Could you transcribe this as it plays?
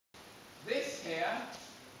this here,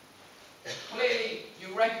 clearly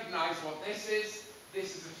you recognize what this is.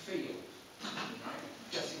 This is a field, right?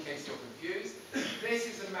 Just in case you're confused. This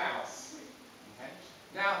is a mouse. Okay?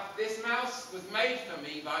 Now, this mouse was made for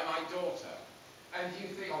me by my daughter. And you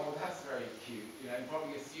think, oh, well, that's very cute. You know, you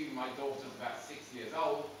probably assume my daughter's about 6 years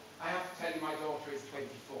old. I have to tell you, my daughter is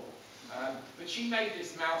 24. But she made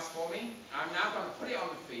this mouse for me. I'm now going to put it on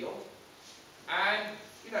the field. And,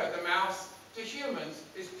 you know, the mouse, to humans,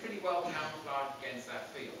 is pretty well camouflaged against that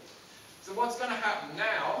field. So what's going to happen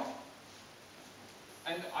now,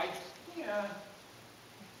 and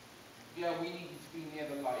we need to be near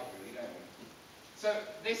the light, really, don't we? So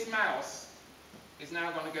this mouse is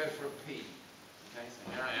now going to go for a pee. Okay,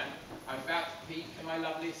 so here I am. I'm about to pee. Can my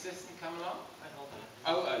lovely assistant come along?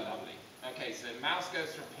 Oh, lovely. Okay, so the mouse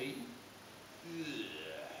goes for a pee.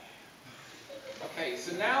 Okay,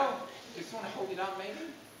 so now, just want to hold it up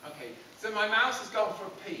maybe? Okay, so my mouse has gone for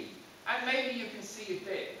a pee. And maybe you can see a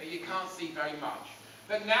bit, but you can't see very much.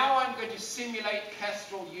 But now I'm going to simulate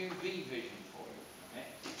Kestrel UV vision for you. Okay?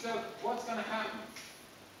 So what's going to happen?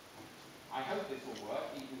 I hope this will work,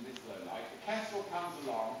 even in this low light. The Kestrel comes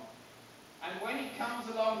along, and when he comes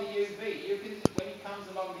along the UV, when he comes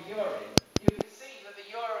along the urine, you can see that the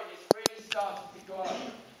urine is really starting to glow.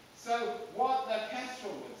 So what the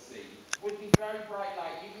Kestrel would see would be very bright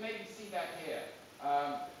light. You can maybe see that here.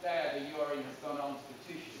 There, the urine has gone onto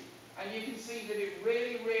the tissue. And you can see that it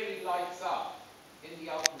really, really lights up in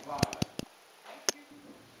the ultraviolet.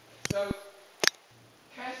 So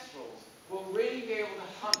Kestrels will really be able to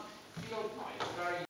hunt field mice very